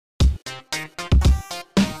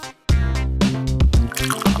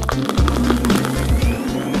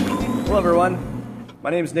everyone.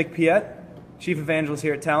 My name is Nick Piet, Chief Evangelist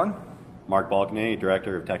here at Talon. Mark Balkany,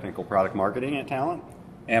 Director of Technical Product Marketing at Talon.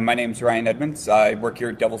 And my name's Ryan Edmonds. I work here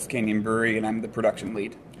at Devil's Canyon Brewery, and I'm the production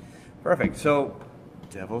lead. Perfect. So,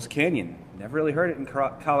 Devil's Canyon. Never really heard it in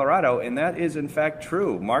Colorado, and that is in fact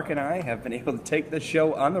true. Mark and I have been able to take this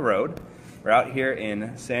show on the road. We're out here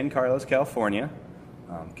in San Carlos, California,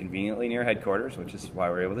 conveniently near headquarters, which is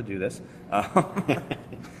why we're able to do this.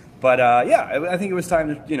 But I think it was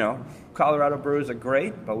time to, Colorado brews are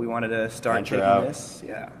great, but we wanted to start taking this.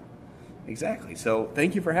 Yeah, exactly. So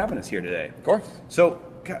thank you for having us here today. Of course. So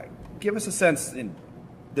give us a sense in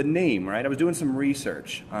the name, right? I was doing some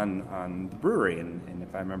research on the brewery, and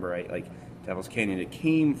if I remember right, like Devil's Canyon, it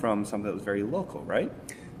came from something that was very local, right?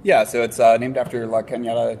 Yeah, so it's named after La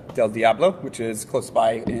Cañada del Diablo, which is close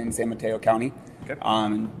by in San Mateo County. Okay.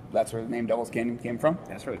 That's where the name Devil's Canyon came from.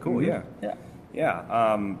 That's really cool. Mm-hmm. Yeah.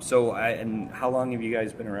 And how long have you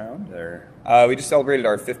guys been around? Or we just celebrated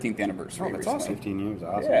our 15th anniversary. Oh, that's recently. awesome. 15 years,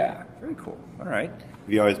 awesome. Yeah. Very cool. All right. Have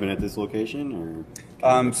you always been at this location?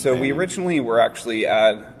 Or So we originally were actually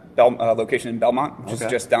at location in Belmont, which is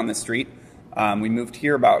just down the street. We moved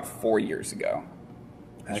here about 4 years ago.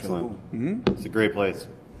 Excellent. Really cool. Mm-hmm. It's a great place.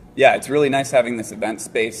 Yeah, it's really nice having this event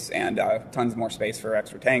space and tons more space for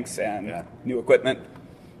extra tanks and new equipment.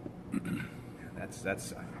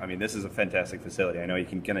 This is a fantastic facility. I know you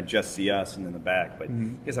can kind of just see us and in the back, but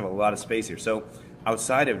you guys have a lot of space here. So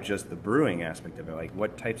outside of just the brewing aspect of it, like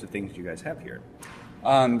what types of things do you guys have here?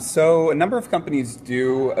 So a number of companies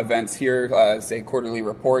do events here, say quarterly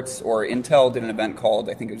reports, or Intel did an event called,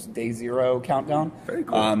 I think it was Day Zero Countdown. Very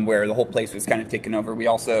cool. Where the whole place was kind of taken over. We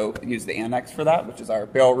also use the annex for that, which is our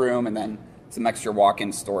barrel room, and then some extra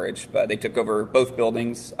walk-in storage. But they took over both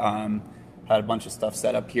buildings, had a bunch of stuff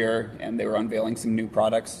set up here, and they were unveiling some new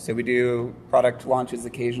products. So we do product launches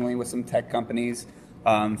occasionally with some tech companies.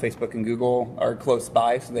 Facebook and Google are close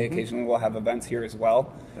by, so they occasionally will have events here as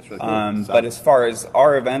well. That's really cool. But as far as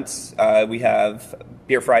our events, we have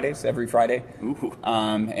Beer Fridays every Friday. Ooh.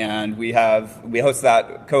 And we co-host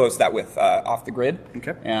that with Off the Grid.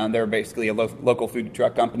 Okay. And they're basically a local food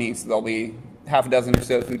truck company, so there'll be half a dozen or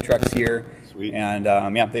so food trucks here. Sweet. And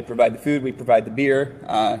they provide the food, we provide the beer.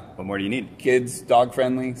 What more do you need? Kids, dog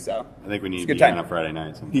friendly, so I think we need to good be time. on a Friday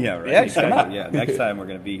night. Yeah, right. Yeah, shut 'em up. Yeah, next time we're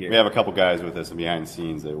going to be here. We have a couple guys with us behind the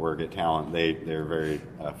scenes that work at Talent. They're very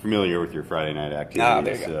familiar with your Friday night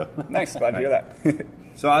activities. There you go. So. Nice, glad to hear that.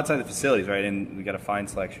 So outside the facilities, right, and we got a fine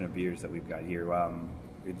selection of beers that we've got here.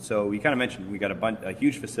 So you kind of mentioned we got a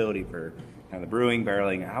huge facility for kind of the brewing,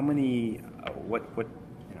 barreling. How many? What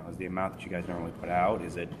is the amount that you guys normally put out?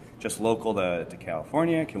 Is it just local to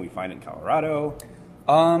California? Can we find it in Colorado?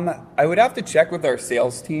 I would have to check with our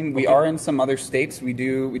sales team. We are in some other states. We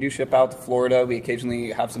do ship out to Florida. We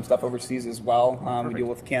occasionally have some stuff overseas as well. We deal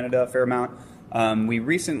with Canada a fair amount. We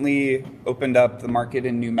recently opened up the market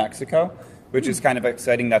in New Mexico, which is kind of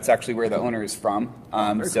exciting. That's actually where the owner is from.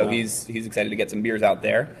 So cool. he's excited to get some beers out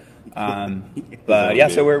there. But yeah,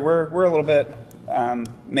 so we're a little bit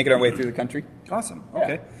making our way through the country. Awesome. Yeah.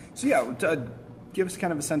 Okay. So give us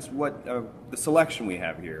kind of a sense what the selection we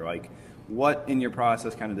have here. Like, what in your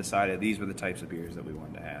process kind of decided these were the types of beers that we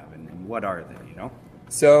wanted to have, and what are they?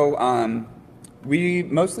 So we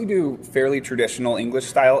mostly do fairly traditional English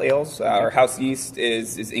style ales. Our house yeast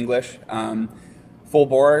is English. Full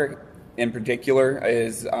Bore in particular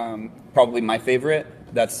is probably my favorite.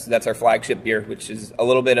 That's our flagship beer, which is a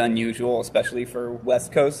little bit unusual, especially for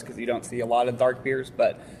West Coast, because you don't see a lot of dark beers.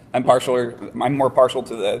 But I'm more partial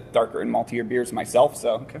to the darker and maltier beers myself,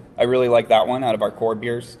 so I really like that one out of our core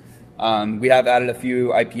beers. We have added a few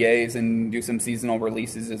IPAs and do some seasonal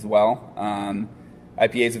releases as well.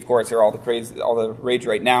 IPAs, of course, are all the rage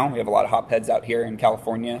right now. We have a lot of hopheads out here in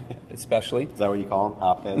California, especially. Is that what you call them?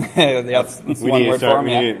 Hopheads? That's one word for them.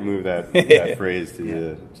 We need to move that phrase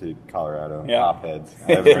to Colorado. Yeah. Hopheads.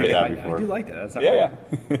 I haven't heard that before. I do like that. That's not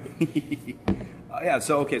Yeah.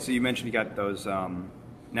 So so you mentioned you got those.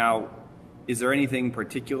 Now, is there anything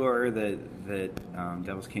particular that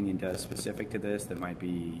Devil's Canyon does specific to this that might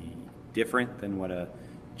be different than what a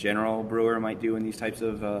general brewer might do in these types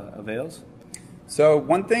of ales? So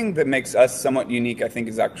one thing that makes us somewhat unique, I think,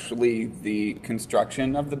 is actually the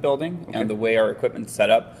construction of the building and the way our equipment's set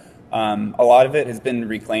up. A lot of it has been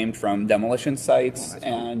reclaimed from demolition sites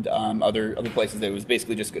and other places that it was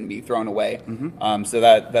basically just going to be thrown away. So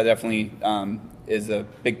that definitely is a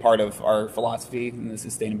big part of our philosophy and the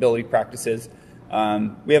sustainability practices.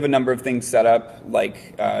 We have a number of things set up,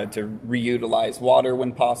 like to reutilize water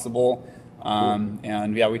when possible.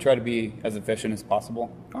 And we try to be as efficient as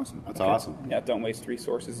possible. Awesome. That's awesome. Yeah, don't waste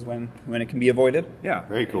resources when it can be avoided. Yeah.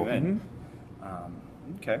 Very cool.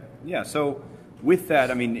 Okay. Yeah. So with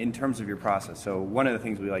that, I mean, in terms of your process, so one of the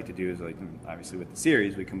things we like to do is, like, obviously with the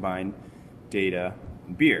series, we combine data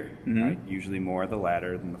and beer, right? Usually more the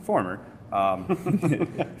latter than the former.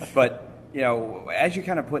 But as you're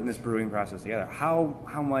kind of putting this brewing process together,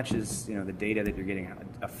 how much is the data that you're getting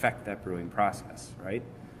affect that brewing process, right?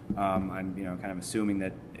 I'm kind of assuming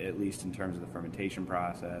that at least in terms of the fermentation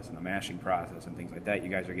process and the mashing process and things like that, you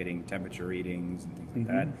guys are getting temperature readings and things like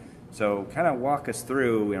that. So kind of walk us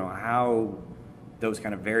through how those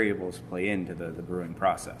kind of variables play into the brewing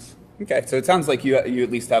process. Okay, so it sounds like you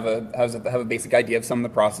at least have a basic idea of some of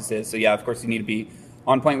the processes. So yeah, of course you need to be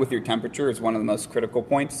on point with your temperature is one of the most critical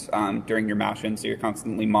points during your mash-in. So you're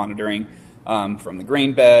constantly monitoring from the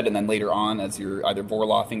grain bed, and then later on, as you're either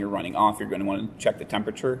vorlothing or running off, you're going to want to check the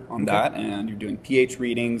temperature on that, and you're doing pH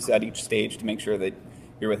readings at each stage to make sure that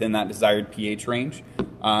you're within that desired pH range.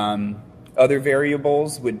 Other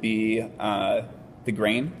variables would be the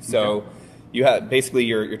grain. So you have basically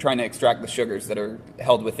you're trying to extract the sugars that are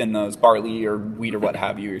held within those barley or wheat or what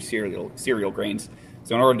have you, your cereal grains.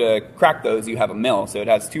 So in order to crack those, you have a mill. So it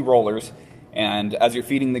has 2 rollers. And as you're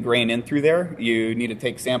feeding the grain in through there, you need to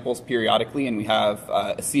take samples periodically, and we have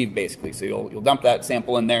a sieve basically. So you'll dump that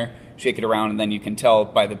sample in there, shake it around, and then you can tell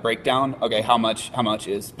by the breakdown, okay, how much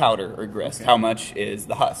is powder or grist, how much is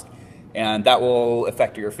the husk, and that will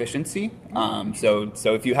affect your efficiency. So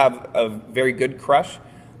if you have a very good crush,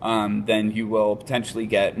 then you will potentially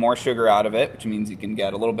get more sugar out of it, which means you can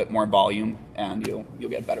get a little bit more volume, and you'll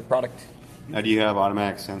get a better product. Now, do you have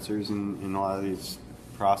automatic sensors in a lot of these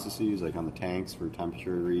processes, like on the tanks for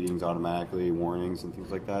temperature readings automatically, warnings and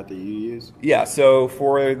things like that you use? Yeah, so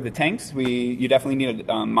for the tanks, you definitely need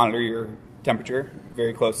to monitor your temperature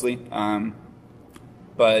very closely.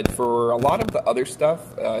 But for a lot of the other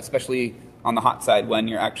stuff, especially on the hot side when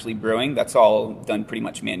you're actually brewing, that's all done pretty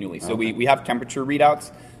much manually. So we have temperature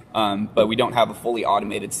readouts, but we don't have a fully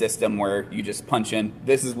automated system where you just punch in,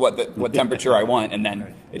 this is what temperature I want, and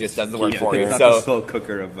then it just does the work for you. It's not the slow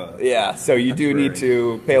cooker of yeah, so you do need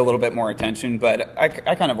to pay a little bit more attention, but I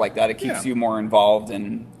kind of like that. It keeps you more involved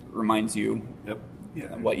and reminds you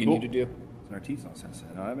what you need to do. Our teeth all sense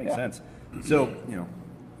that. No, that makes sense. So,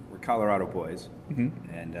 we're Colorado boys,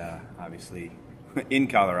 and obviously in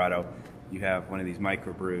Colorado, you have one of these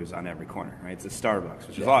microbrews on every corner, right? It's a Starbucks,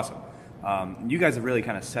 which is awesome. You guys have really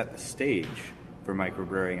kind of set the stage for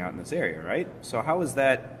microbrewing out in this area, right? So how is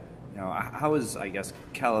that, how is, I guess,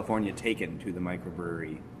 California taken to the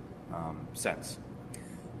microbrewery sense?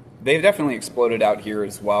 They've definitely exploded out here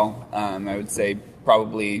as well. I would say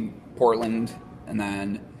probably Portland, and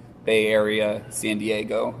then Bay Area, San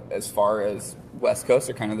Diego, as far as West Coast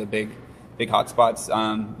are kind of the big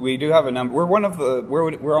hotspots. We do have a number. We're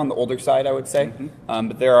we're on the older side, I would say,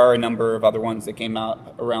 but there are a number of other ones that came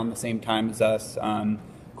out around the same time as us. Of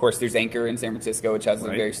course, there's Anchor in San Francisco, which has a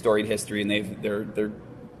very storied history, and they're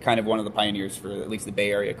kind of one of the pioneers for at least the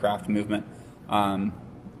Bay Area craft movement.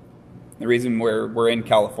 The reason we're in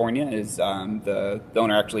California is the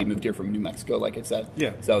owner actually moved here from New Mexico, like I said.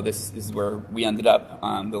 Yeah. So this is where we ended up.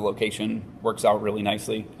 The location works out really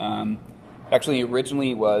nicely. Actually,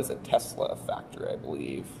 originally was a Tesla factory, I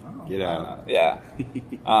believe. Oh, get out. Yeah.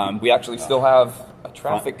 We actually still have a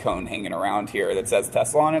traffic cone hanging around here that says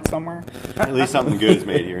Tesla on it somewhere. At least something good is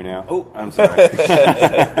made here now. Oh, I'm sorry.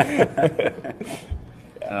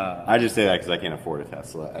 I just say that because I can't afford a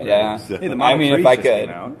Tesla. Yeah. So. Hey, the Model 3 if I just could. came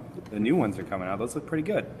out. The new ones are coming out. Those look pretty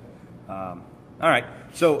good. All right.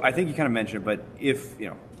 So I think you kind of mentioned it, but if,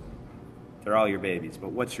 they're all your babies,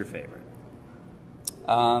 but what's your favorite?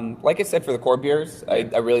 Like I said, for the core beers, I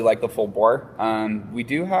really like the Full Bore. We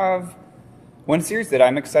do have one series that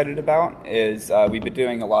I'm excited about is we've been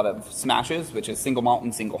doing a lot of smashes, which is single malt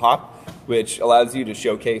and single hop, which allows you to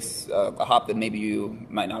showcase a hop that maybe you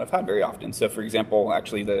might not have had very often. So, for example,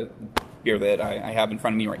 actually the beer that I have in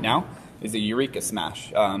front of me right now is a Eureka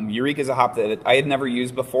Smash. Eureka is a hop that I had never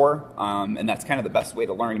used before, and that's kind of the best way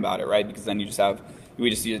to learn about it, right? Because then we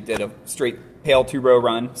just did a straight pale 2-row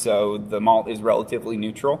run, so the malt is relatively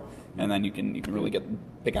neutral, and then you can really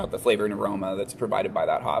pick out the flavor and aroma that's provided by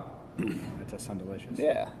that hop. That does sound delicious.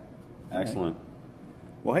 Yeah. Excellent.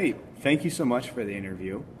 Well, hey, thank you so much for the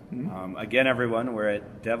interview. Again, everyone, we're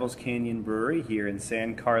at Devil's Canyon Brewery here in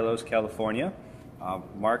San Carlos, California.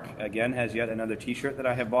 Mark, again, has yet another T-shirt that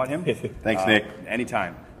I have bought him. Thanks, Nick.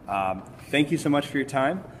 Anytime. Thank you so much for your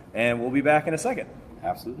time, and we'll be back in a second.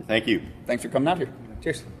 Absolutely. Thank you. Thanks for coming out here.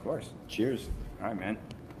 Cheers. Of course. Cheers. All right, man.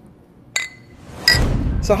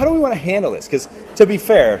 So how do we want to handle this? Because, to be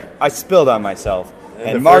fair, I spilled on myself.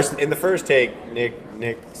 And In the first take, Nick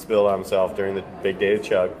Nick spilled on himself during the big data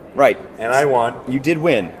chug, Right. and I won. You did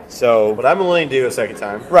win. So But I'm willing to do it a second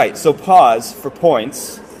time. right. So pause for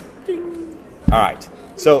points. All right.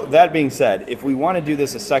 So that being said, if we want to do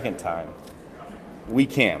this a second time, we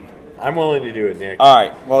can. I'm willing to do it, Nick. All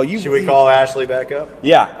right. Well, you Should we call Ashley back up?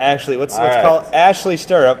 Yeah, Ashley. Let's All right. call Ashley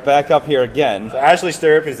Stirrup back up here again. So Ashley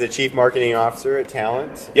Stirrup is the Chief Marketing Officer at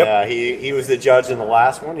Talent. Yep. He was the judge in the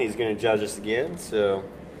last one. He's going to judge us again. So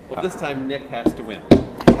Well, this time Nick has to win.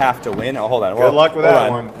 Have to win. Oh, hold on. Good luck with hold that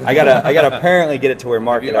on. one. I gotta apparently get it to where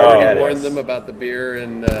Mark You and already Arrowhead warned is. them about the beer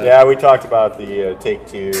and yeah, we talked about the take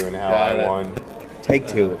two and how Got I it. won. Take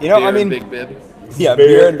two. You know, beer I mean, and Big Bib. yeah,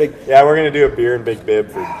 beer and big. Yeah, we're going to do a beer and big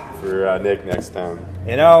bib for Nick next time.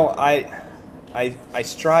 You know, I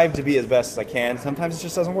strive to be as best as I can. Sometimes it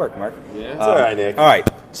just doesn't work, Mark. Yeah. It's all right, Nick. All right.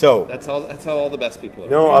 So That's how all the best people are.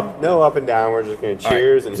 No up and down. We're just going to all right,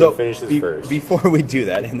 cheers and so who finishes first. Before we do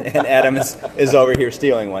that, and Adam is over here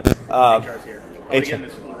stealing one. All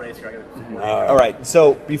right.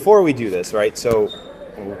 So before we do this, right? So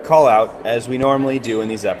we'll call out, as we normally do in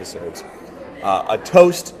these episodes, a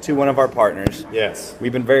toast to one of our partners. Yes.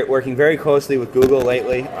 We've been working very closely with Google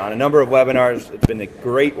lately on a number of webinars. It's been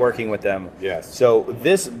great working with them. Yes. So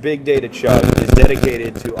this Big Data Chug is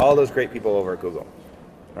dedicated to all those great people over at Google.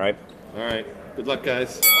 All right. All right. Good luck,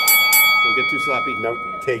 guys. Don't get too sloppy. No,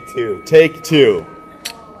 take two. Take two.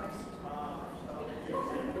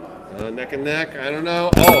 Neck and neck. I don't know.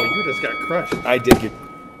 Oh, you just got crushed. I did get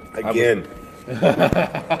Again. All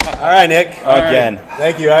right, Nick. again.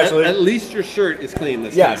 Thank you, Ashley. At least your shirt is clean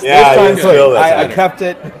this Yes. time. Yeah, this you time can feel this I time. kept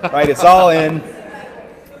it. Right. It's all in.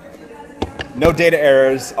 No data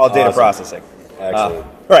errors. All data Awesome. processing. Excellent.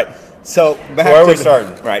 Right. So back where are to we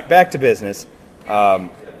starting? Right. Back to business.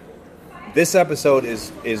 This episode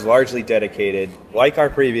is largely dedicated, like our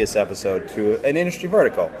previous episode, to an industry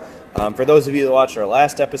vertical. For those of you that watched our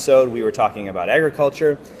last episode, we were talking about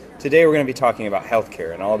agriculture. Today we're going to be talking about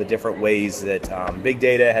healthcare and all the different ways that big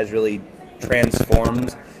data has really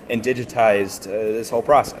transformed and digitized this whole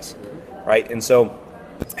process, right? And so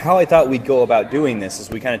how I thought we'd go about doing this is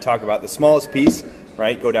we kind of talk about the smallest piece,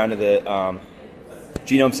 right? Go down to the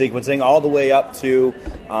genome sequencing all the way up to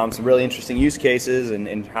some really interesting use cases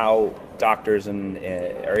and how doctors are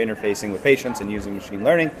interfacing with patients and using machine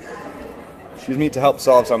learning, to help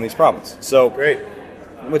solve some of these problems. So Great.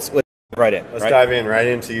 let's dive right in. Let's right? dive in right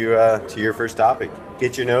into to your first topic.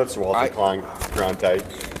 Get your notes, Walter Cronkite.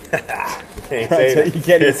 Can't say it. You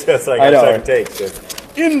can't- It's just like I a know. second take. So.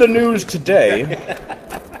 In the news today,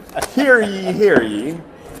 hear ye.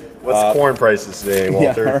 What's corn prices today,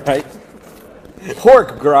 Walter? Yeah, right.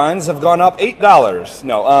 Pork grinds have gone up $8.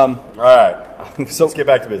 No, All right. so Let's get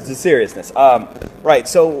back to the business. seriousness. Right.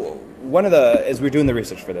 So one of the, as we're doing the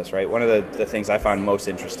research for this, right, one of the things I found most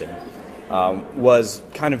interesting was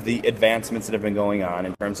kind of the advancements that have been going on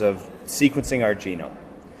in terms of sequencing our genome.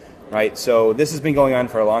 Right. So this has been going on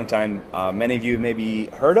for a long time. Many of you maybe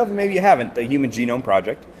heard of, maybe you haven't, the Human Genome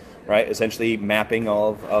Project. Right. Essentially mapping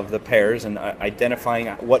all of the pairs and identifying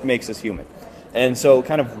what makes us human. And so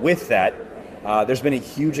kind of with that, there's been a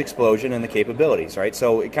huge explosion in the capabilities, right?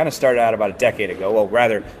 So it kind of started out about a decade ago. Well,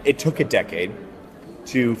 rather, it took a decade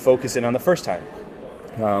to focus in on the first time.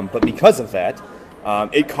 But because of that,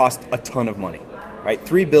 it cost a ton of money, right?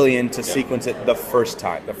 $3 billion to sequence it the first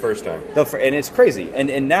time. The first time. And it's crazy.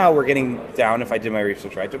 And now we're getting down, if I did my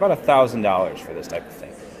research right, to about $1,000 for this type of thing.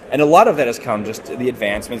 And a lot of that has come just to the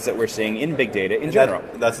advancements that we're seeing in big data in general.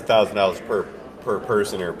 That's $1,000 per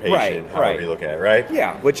person or patient, Right, however right. you look at it, right?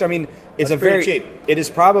 Yeah, which I mean is That's a very pretty cheap. It is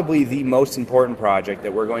probably the most important project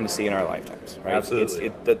that we're going to see in our lifetimes. Right?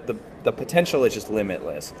 Absolutely. The potential is just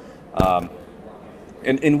limitless.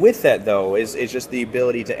 And with that though is just the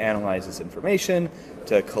ability to analyze this information,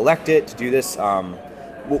 to collect it, to do this.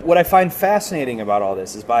 What I find fascinating about all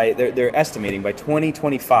this is they're estimating by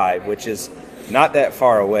 2025, which is not that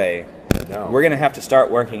far away. No. We're going to have to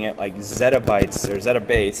start working at like zettabytes or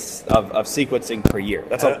zettabases of sequencing per year.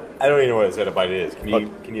 That's I don't even know what a zettabyte is.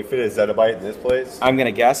 Can you fit a zettabyte in this place? I'm going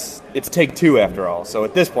to guess. It's take two after all. So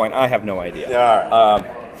at this point, I have no idea. Yeah, all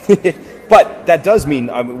right. But that does mean,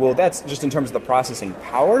 well, that's just in terms of the processing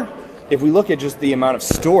power. If we look at just the amount of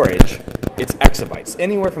storage, it's exabytes.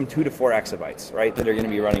 Anywhere from 2 to 4 exabytes, right, that are going to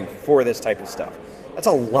be running for this type of stuff. That's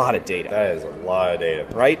a lot of data. That is a lot of data.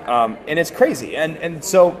 Right? And it's crazy. And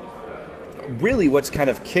so really what's kind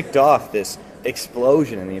of kicked off this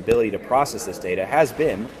explosion in the ability to process this data has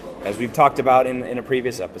been, as we've talked about in a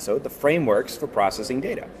previous episode, the frameworks for processing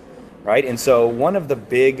data. Right? And so one of the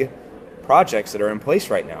big projects that are in place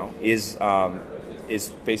right now is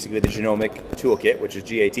basically the Genomic Toolkit, which is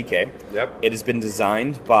GATK. Yep. It has been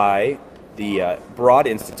designed by the Broad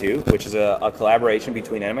Institute, which is a collaboration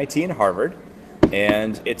between MIT and Harvard,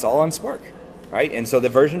 and it's all on Spark, right? And so the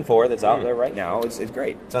version 4 that's out there right now is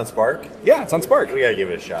great. It's on Spark. Yeah, it's on Spark. We gotta give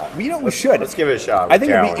it a shot. We should. Let's give it a shot. I think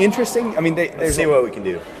it'd Challenge. be interesting. I mean, Let's see what we can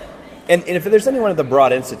do. And if there's anyone at the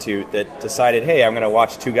Broad Institute that decided, hey, I'm going to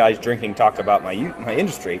watch two guys drinking talk about my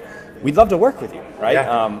industry, we'd love to work with you, right?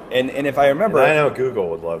 Yeah. And if I remember, And I know Google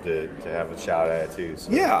would love to have a shot at it too.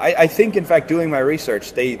 So. yeah, I think in fact doing my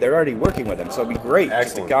research, they're already working with them, so it'd be great.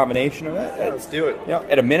 Excellent. Just a combination of that. Yeah, let's do it. You know,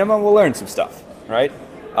 at a minimum, we'll learn some stuff, right?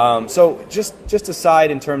 So just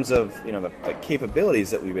aside in terms of the capabilities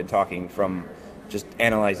that we've been talking from just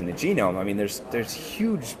analyzing the genome, I mean, there's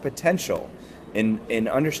huge potential in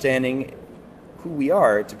understanding who we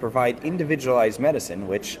are to provide individualized medicine,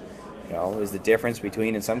 which is the difference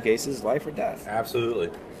between, in some cases, life or death. Absolutely.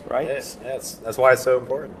 Right? That's why it's so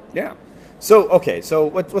important. Yeah. So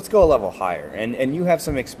let's go a level higher, and you have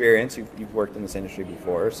some experience. You've worked in this industry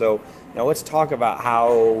before, so now let's talk about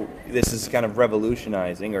how this is kind of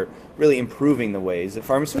revolutionizing or really improving the ways that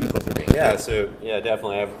pharmaceuticals are being made. Yeah,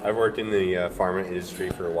 definitely. I've worked in the pharma industry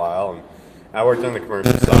for a while, and I worked on the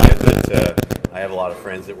commercial side, but I have a lot of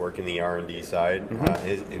friends that work in the R&D side,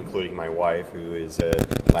 including my wife, who is a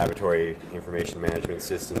laboratory information management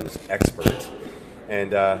systems expert.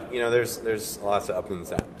 And there's lots of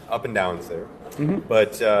up and downs there.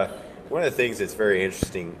 But one of the things that's very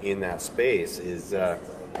interesting in that space is, I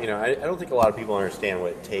don't think a lot of people understand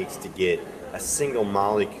what it takes to get a single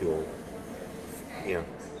molecule,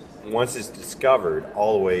 once it's discovered,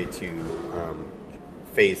 all the way to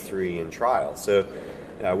phase 3 in trials. So,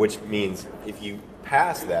 which means if you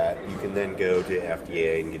pass that, you can then go to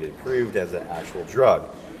FDA and get it approved as an actual drug.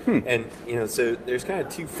 And so there's kind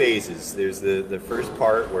of two phases. There's the first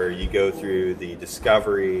part where you go through the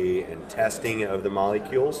discovery and testing of the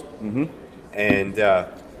molecules, and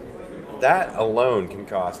that alone can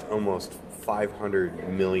cost almost $500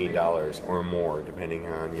 million or more, depending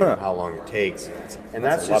on how long it takes. And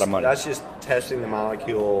that's a lot of money. That's just testing the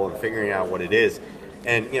molecule and figuring out what it is.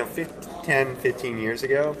 And 10, 15 years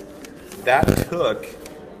ago, that took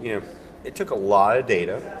it took a lot of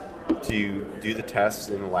data to do the tests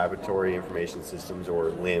in the laboratory information systems, or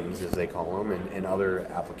LIMS as they call them, and other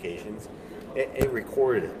applications. It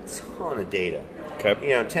recorded a ton of data.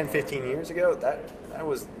 Okay. 10, 15 years ago, that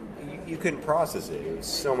was, you couldn't process it. It was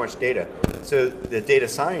so much data. So the data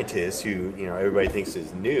scientists, who everybody thinks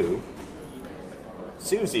is new,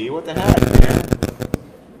 Susie, what the heck, man?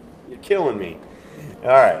 You're killing me. All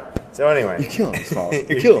right. So anyway, You're killing me, Smalls.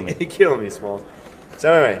 You're killing me. You're killing me, Smalls.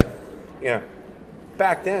 So anyway,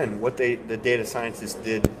 back then, what the data scientists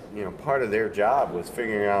did, part of their job was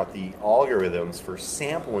figuring out the algorithms for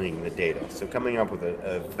sampling the data. So coming up with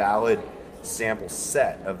a valid sample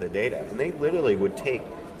set of the data, and they literally would take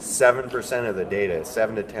 7% of the data,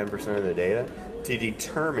 7 to 10% of the data, to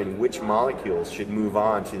determine which molecules should move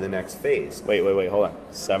on to the next phase. Wait, hold on.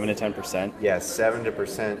 7 to 10%? Yes, 7 to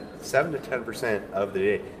 10% of the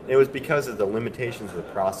data. It was because of the limitations of the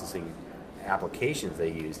processing applications they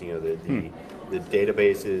used. The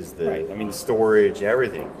databases, the storage,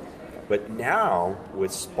 everything. But now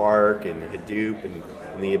with Spark and Hadoop and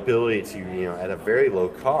the ability to, at a very low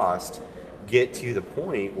cost, get to the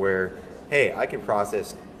point where, hey, I can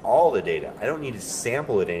process all the data. I don't need to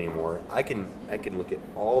sample it anymore. I can look at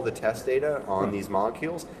all the test data on these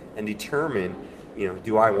molecules and determine,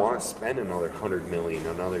 do I want to spend another 100 million,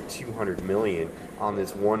 another 200 million on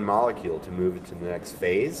this one molecule to move it to the next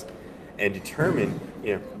phase, and determine,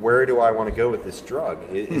 where do I want to go with this drug?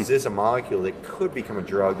 Is this a molecule that could become a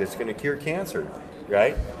drug that's going to cure cancer,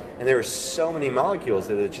 right? And there are so many molecules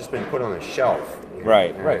that have just been put on a shelf.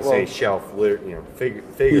 Right. I say shelf,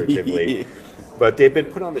 figuratively. But they've been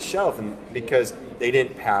put on the shelf because they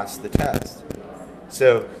didn't pass the test.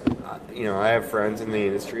 So, I have friends in the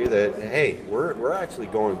industry that, hey, we're actually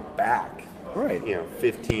going back,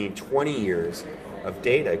 15, 20 years of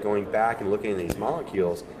data, going back and looking at these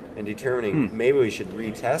molecules and determining maybe we should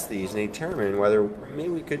retest these and determine whether maybe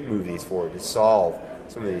we could move these forward to solve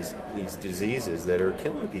some of these diseases that are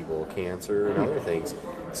killing people, cancer and other things.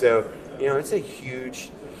 So, it's a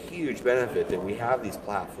huge benefit that we have these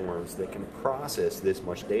platforms that can process this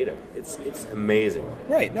much data. It's amazing.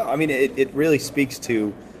 Right. No, I mean, it really speaks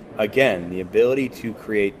to, again, the ability to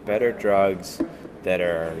create better drugs that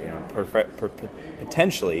are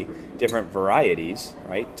potentially different varieties,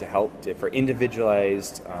 right, to help for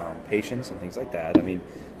individualized patients and things like that. I mean,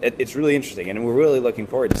 it's really interesting, and we're really looking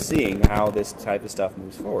forward to seeing how this type of stuff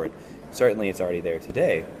moves forward. Certainly, it's already there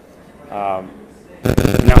today. Now,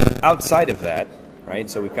 outside of that, right,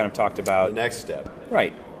 so we've kind of talked about The next step.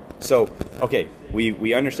 right. So, okay,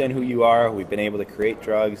 we understand who you are. We've been able to create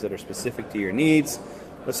drugs that are specific to your needs.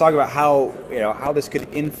 Let's talk about how this could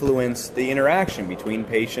influence the interaction between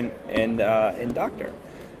patient and doctor,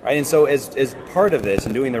 right? And so, as part of this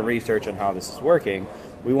and doing the research on how this is working,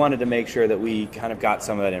 we wanted to make sure that we kind of got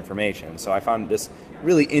some of that information. So I found this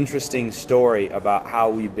really interesting story about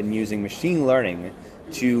how we've been using machine learning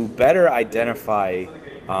to better identify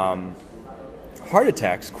heart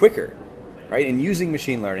attacks quicker, right? And using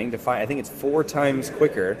machine learning to find, I think it's 4 times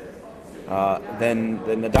quicker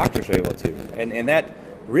than the doctors are able to. And that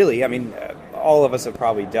really, I mean, all of us have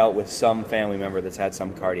probably dealt with some family member that's had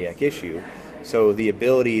some cardiac issue. So the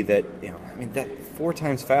ability that, that 4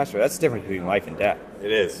 times faster, that's the difference between life and death.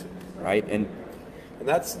 It is. Right? And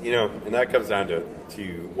that's, and that comes down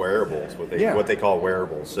to wearables, what they call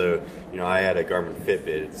wearables. So, I had a Garmin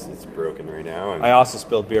Fitbit, it's broken right now. And I also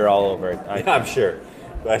spilled beer all over it. I'm sure.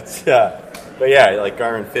 But yeah, like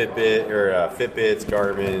Garmin Fitbit or Fitbits,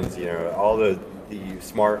 Garmin's, all the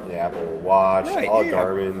smart, the Apple Watch, all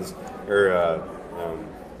Garmin's, or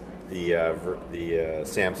the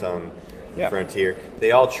Samsung Frontier,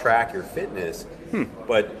 they all track your fitness,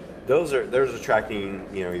 but those are tracking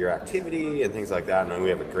your activity and things like that. And we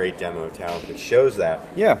have a great demo talent that shows that.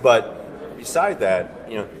 Yeah. But beside that,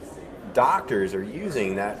 doctors are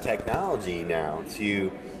using that technology now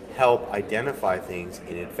to help identify things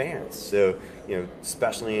in advance. So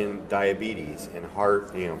especially in diabetes and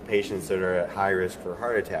heart, patients that are at high risk for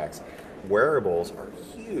heart attacks, wearables are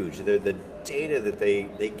huge. They're the data that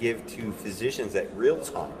they give to physicians at real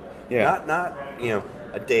time. Yeah. Not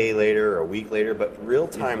a day later or a week later, but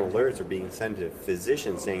real-time alerts are being sent to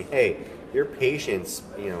physicians saying, hey, your patient's,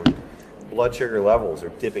 blood sugar levels are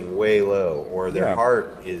dipping way low, or their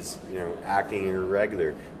heart is, acting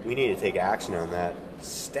irregular. We need to take action on that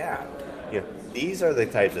stat. These are the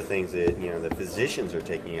types of things that, the physicians are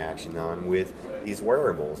taking action on with these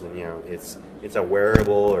wearables. And, it's a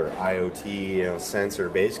wearable or IoT, sensor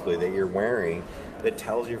basically that you're wearing that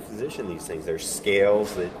tells your physician these things. There's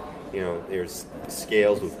scales that, there's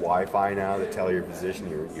scales with Wi-Fi now that tell your physician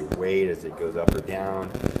your weight as it goes up or down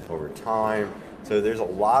over time. So there's a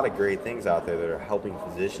lot of great things out there that are helping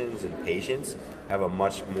physicians and patients have a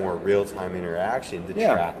much more real-time interaction to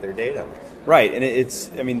track their data. Right,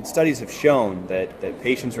 and studies have shown that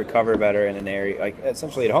patients recover better in an area, like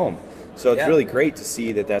essentially at home. So it's really great to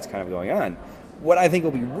see that that's kind of going on. What I think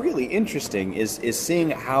will be really interesting is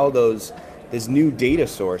seeing how this new data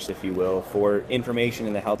source, if you will, for information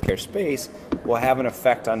in the healthcare space will have an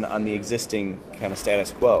effect on the existing kind of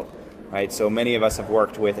status quo, right? So many of us have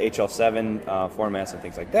worked with HL7 formats and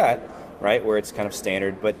things like that, right, where it's kind of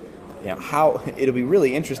standard. But how it'll be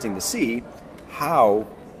really interesting to see how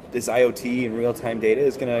this IoT and real-time data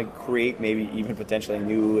is going to create maybe even potentially a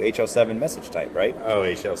new HL7 message type, right? Oh,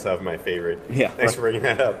 HL7, my favorite. Yeah. Thanks for bringing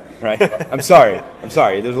that up. Right. I'm sorry. There's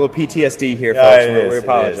a little PTSD here, folks. We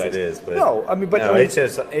apologize. It is. But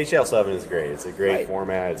HL7 is great. It's a great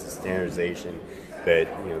format. It's a standardization that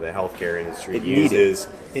the healthcare industry uses.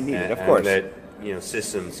 It needed, of course. And that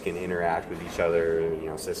systems can interact with each other.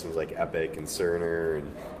 Systems like Epic and Cerner,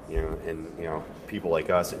 and people like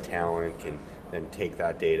us at Talent can then take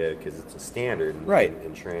that data because it's a standard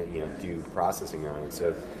and do processing on it.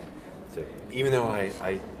 So even though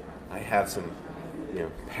I have some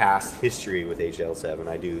past history with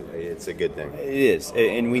HL7, it's a good thing. It is,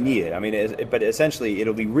 and we need it. But essentially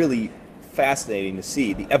it'll be really fascinating to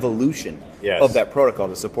see the evolution of that protocol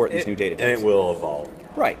to support these new data types. And it will evolve.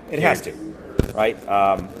 Right, it has to. Right.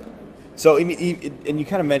 So and you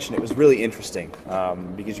kind of mentioned it was really interesting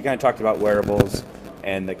because you kind of talked about wearables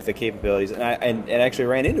and the capabilities, and I actually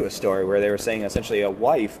ran into a story where they were saying essentially a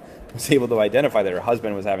wife was able to identify that her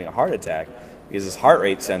husband was having a heart attack because his heart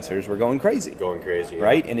rate sensors were going crazy.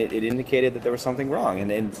 Right? And it indicated that there was something wrong.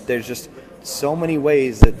 And there's just so many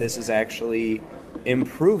ways that this is actually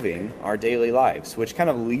improving our daily lives, which kind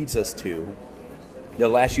of leads us to the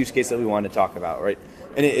last use case that we wanted to talk about, right?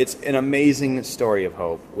 And it's an amazing story of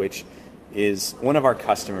hope, which is one of our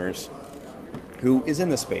customers who is in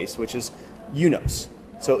the space, which is UNOS.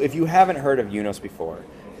 So if you haven't heard of UNOS before,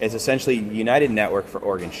 it's essentially United Network for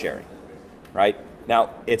Organ Sharing, right?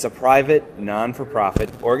 Now, it's a private,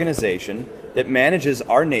 non-for-profit organization that manages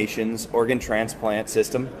our nation's organ transplant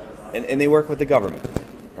system, and they work with the government,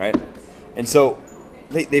 right? And so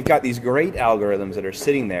they've got these great algorithms that are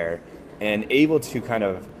sitting there and able to kind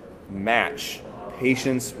of match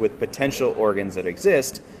patients with potential organs that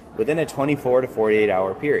exist within a 24 to 48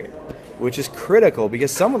 hour period. which is critical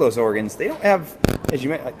because some of those organs, they don't have, as you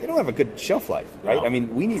mentioned, they don't have a good shelf life, right? No. I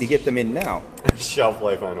mean, we need to get them in now. Shelf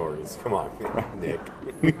life on organs. Come on, Nick.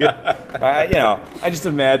 I just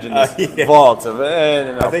imagine this Yeah. vault of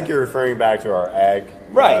I think you're referring back to our ag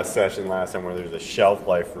Right. session last time where there's a shelf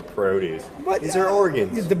life for produce. But, These are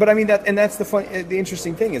organs. But I mean that's the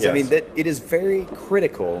interesting thing is I Yes. mean that it is very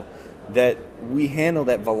critical that we handle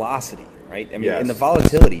that velocity, right? I mean, Yes. and the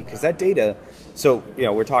volatility because that data. So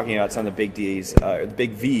we're talking about some of the big D's, the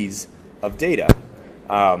big V's of data,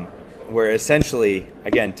 where essentially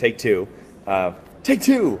again take two. No,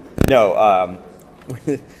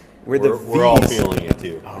 We're all feeling it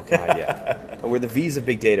too. Oh God, yeah. Where the V's of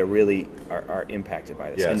big data really are impacted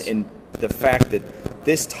by this, Yes. and the fact that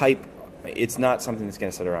this type, it's not something that's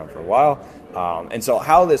going to sit around for a while. And so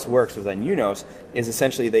how this works within UNOS is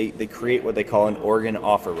essentially they create what they call an organ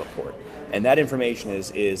offer report, and that information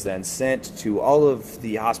is then sent to all of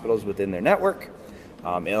the hospitals within their network.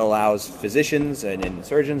 It allows physicians and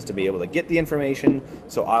surgeons to be able to get the information,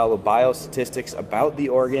 so all the biostatistics about the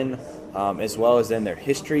organ, as well as then their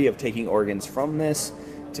history of taking organs from this,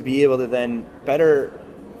 to be able to then better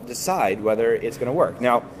decide whether it's going to work.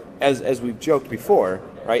 Now, as we've joked before,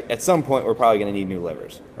 right, at some point we're probably going to need new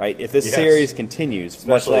livers, right? If this Yes. series continues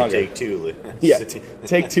Especially much longer. take two. Yeah,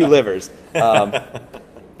 take two livers.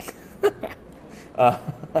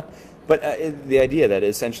 But the idea that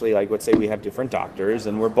essentially, like, let's say we have different doctors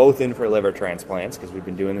and we're both in for liver transplants because we've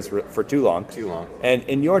been doing this for too long. Too long.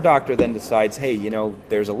 And your doctor then decides, hey,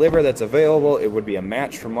 there's a liver that's available. It would be a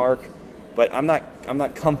match for Mark, but I'm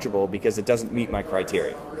not comfortable because it doesn't meet my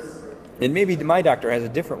criteria. And maybe my doctor has a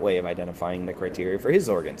different way of identifying the criteria for his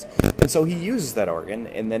organs. And so he uses that organ,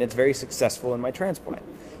 and then it's very successful in my transplant.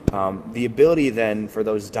 The ability then for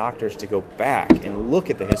those doctors to go back and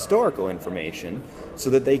look at the historical information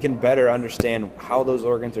so that they can better understand how those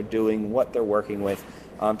organs are doing, what they're working with,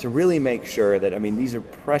 to really make sure that, I mean, these are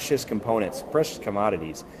precious components, precious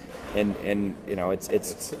commodities. And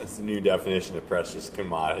it's a new definition of precious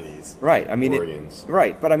commodities. right. I mean, organs.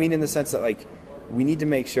 right. But I mean, in the sense that, like, we need to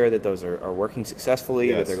make sure that those are working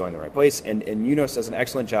successfully, that Yes. they're going the right place, and UNOS does an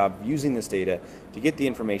excellent job using this data to get the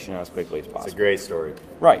information out as quickly as It's possible. a great story.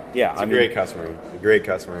 Right, yeah. It's a great customer,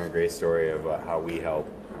 and a great story of how we help.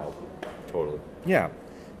 Totally. Yeah.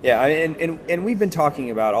 Yeah, and we've been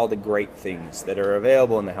talking about all the great things that are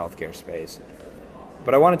available in the healthcare space.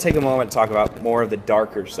 But I want to take a moment to talk about more of the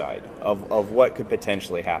darker side of what could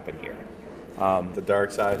potentially happen here. The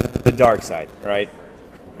dark side. The dark side, right?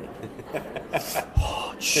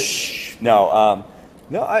 No,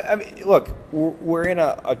 I mean, look, we're in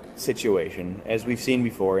a situation, as we've seen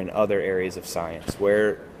before in other areas of science,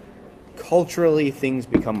 where culturally things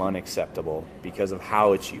become unacceptable because of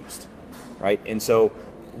how it's used, right? And so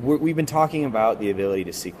we've been talking about the ability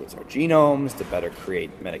to sequence our genomes, to better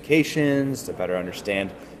create medications, to better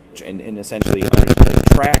understand and essentially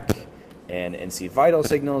track and see vital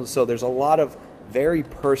signals. So there's a lot of very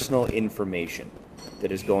personal information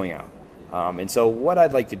that is going out. And so what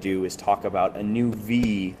I'd like to do is talk about a new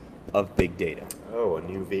V of big data. Oh, a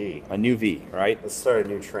new V. A new V, right? Let's start a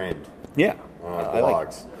new trend. Yeah. I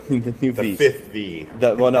blogs. The new The V. fifth V.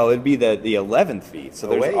 Well, no, it'd be the 11th V. So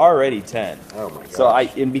there's wait. already 10. Oh my gosh.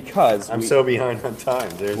 So because I'm so behind on time.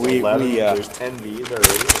 There's we- 11. we, There's 10 V's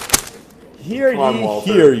already. hear Come on, ye,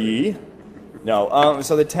 Walter. hear ye. No,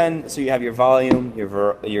 so the 10. So you have your volume,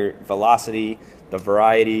 your velocity, the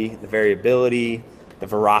variety, the variability, the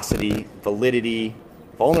veracity, validity,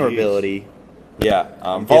 vulnerability.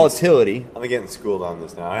 Yeah, volatility. I'm getting schooled on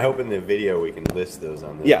this now. I hope in the video we can list those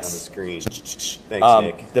on the Yes. on the screen. Thanks,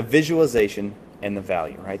 Nick. The visualization and the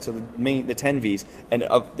value, right? So the 10 V's, and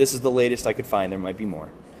this is the latest I could find. There might be more,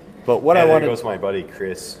 but what I There wanted. goes my buddy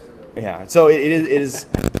Chris. Yeah, so it is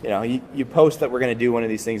you post that we're going to do one of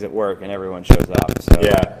these things at work and everyone shows up. So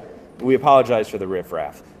Yeah. we apologize for the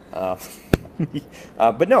riffraff.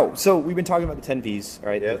 But no, so we've been talking about the 10 V's,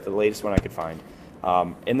 right? Yep. The latest one I could find.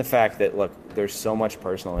 And the fact that, look, there's so much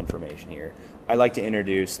personal information here. I'd like to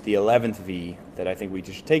introduce the 11th V that I think we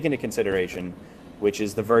should take into consideration, which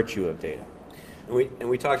is the virtue of data. And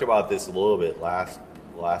we talked about this a little bit last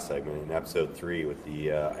segment in episode 3 with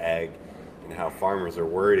the ag and how farmers are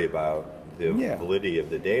worried about the validity of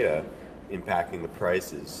the data impacting the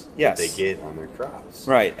prices Yes. that they get on their crops.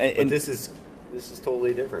 Right. But this is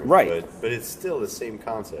totally different. Right. But it's still the same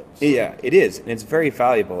concept. Yeah, it is, and it's very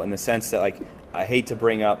valuable in the sense that, like, I hate to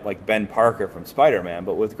bring up like Ben Parker from Spider-Man,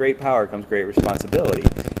 but with great power comes great responsibility.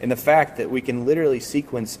 And the fact that we can literally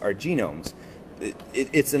sequence our genomes,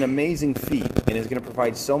 it's an amazing feat, and is going to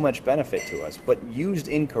provide so much benefit to us. But used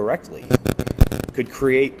incorrectly, could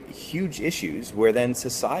create huge issues where then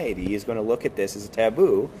society is going to look at this as a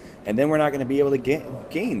taboo, and then we're not going to be able to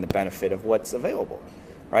gain the benefit of what's available,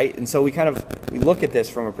 right? And so we look at this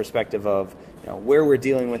from a perspective of where we're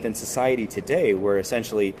dealing with in society today, where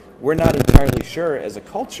essentially we're not entirely sure as a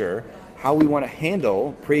culture how we want to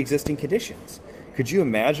handle pre-existing conditions. Could you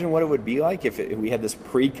imagine what it would be like if we had this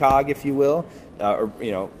precog, if you will, or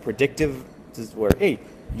predictive, where hey,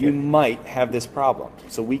 you might have this problem,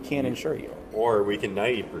 so we can't insure you. Or we can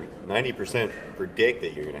 90% predict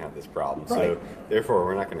that you're going to have this problem. Right. So therefore,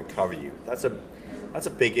 we're not going to cover you. That's a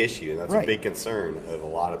big issue, and that's Right. a big concern of a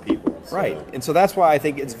lot of people. So, Right, and so that's why I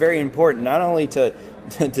think it's very important not only to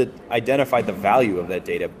identify the value of that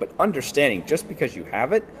data, but understanding just because you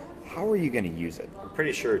have it, how are you going to use it? I'm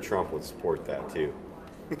pretty sure Trump would support that too.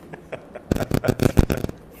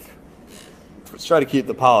 Let's try to keep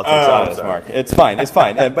the politics out of this, sorry. Mark. It's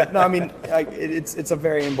fine. But no, I mean, it's a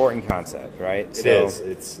very important concept, right? It is.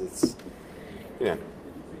 It's yeah.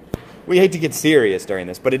 We hate to get serious during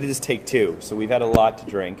this, but it is take two, so we've had a lot to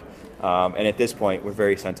drink, and at this point, we're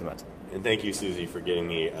very sentimental. And thank you, Susie, for getting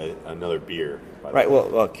me another beer. by the Right. way. Well,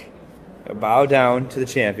 look, bow down to the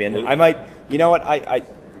champion. I might. You know what?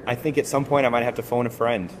 I think at some point I might have to phone a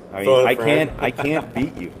friend. I mean, Phone a I friend? can't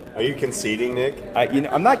beat you. Are you conceding, Nick?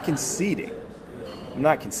 I'm not conceding.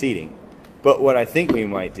 But what I think we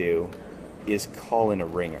might do is call in a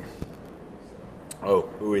ringer. Oh,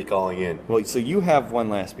 who are we calling in? Well, so you have one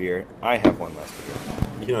last beer. I have one last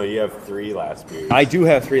beer. You have 3 last beers. I do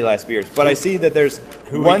have 3 last beers, but I see that there's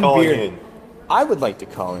Who are one we calling beer. in? I would like to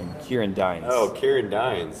call in Kieran Dines. Oh, Kieran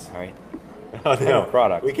Dines. All right. Oh, no.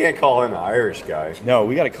 Product. We can't call in the Irish guy. No,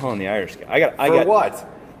 we got to call in the Irish guy. For what?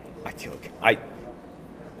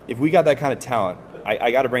 If we got that kind of talent,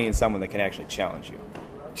 I got to bring in someone that can actually challenge you.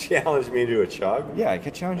 Challenge me to a chug? Yeah, I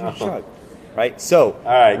can challenge you to chug. Right? So,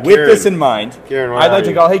 All right, with Kieran. this in mind, Kieran, where I'd are like to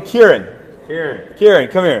you? call, hey, Kieran, Kieran.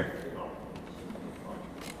 come here.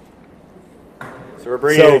 So we're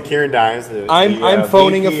bringing So, in Kieran Dines. I'm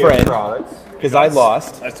phoning a VP of friend. products. Because I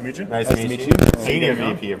lost. Nice to meet you. Nice to to meet meet you. you. Senior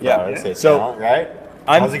VP of Yeah. products. at So, Talent, right?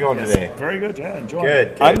 I'm- How's it going today? Very good. Yeah, enjoy.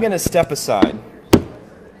 Good. I'm going to step aside.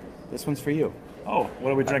 This one's for you. Oh,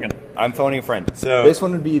 what are we drinking? I'm phoning a friend. So- this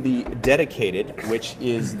one would be the dedicated, which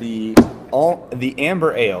is the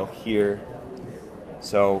amber ale here.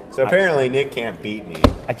 So apparently Nick can't beat me.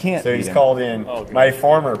 I can't. So beat he's him. called in Oh, good. my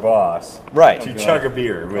former boss Right. to chug a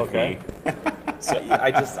beer with Okay. me. So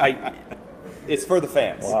it's for the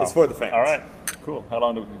fans. Wow. It's for the fans. All right, cool. How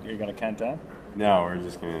long are you going to count down? No, we're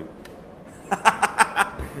just gonna.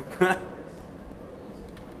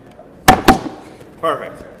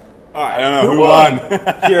 Perfect. I don't know who won.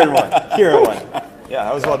 Kieran won. Yeah,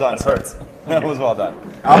 that was well done, sir. That was well done.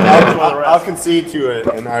 I'll concede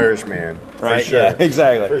to an Irish man. Right? For sure. Yeah,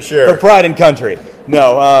 exactly. For sure. For pride and country.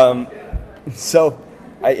 No. So,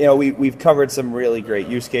 we've covered some really great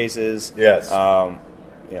use cases. Yes.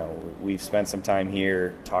 We've spent some time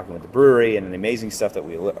here talking with the brewery and the amazing stuff that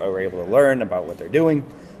we were able to learn about what they're doing.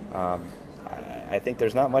 I think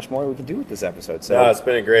there's not much more we can do with this episode. So No, it's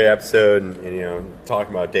been a great episode, and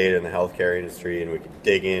talking about data in the healthcare industry, and we can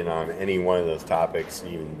dig in on any one of those topics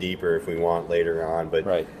even deeper if we want later on. But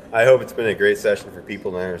Right. I hope it's been a great session for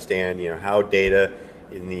people to understand, how data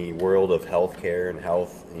in the world of healthcare and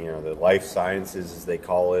health, the life sciences as they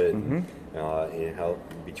call it, and how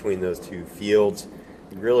between those two fields,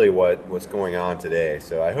 really what's going on today.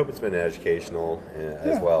 So I hope it's been educational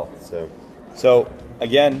as well. So,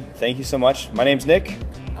 again, thank you so much. My name's Nick.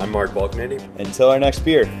 I'm Mark Balknady. Until our next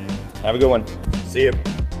beer, have a good one. See you.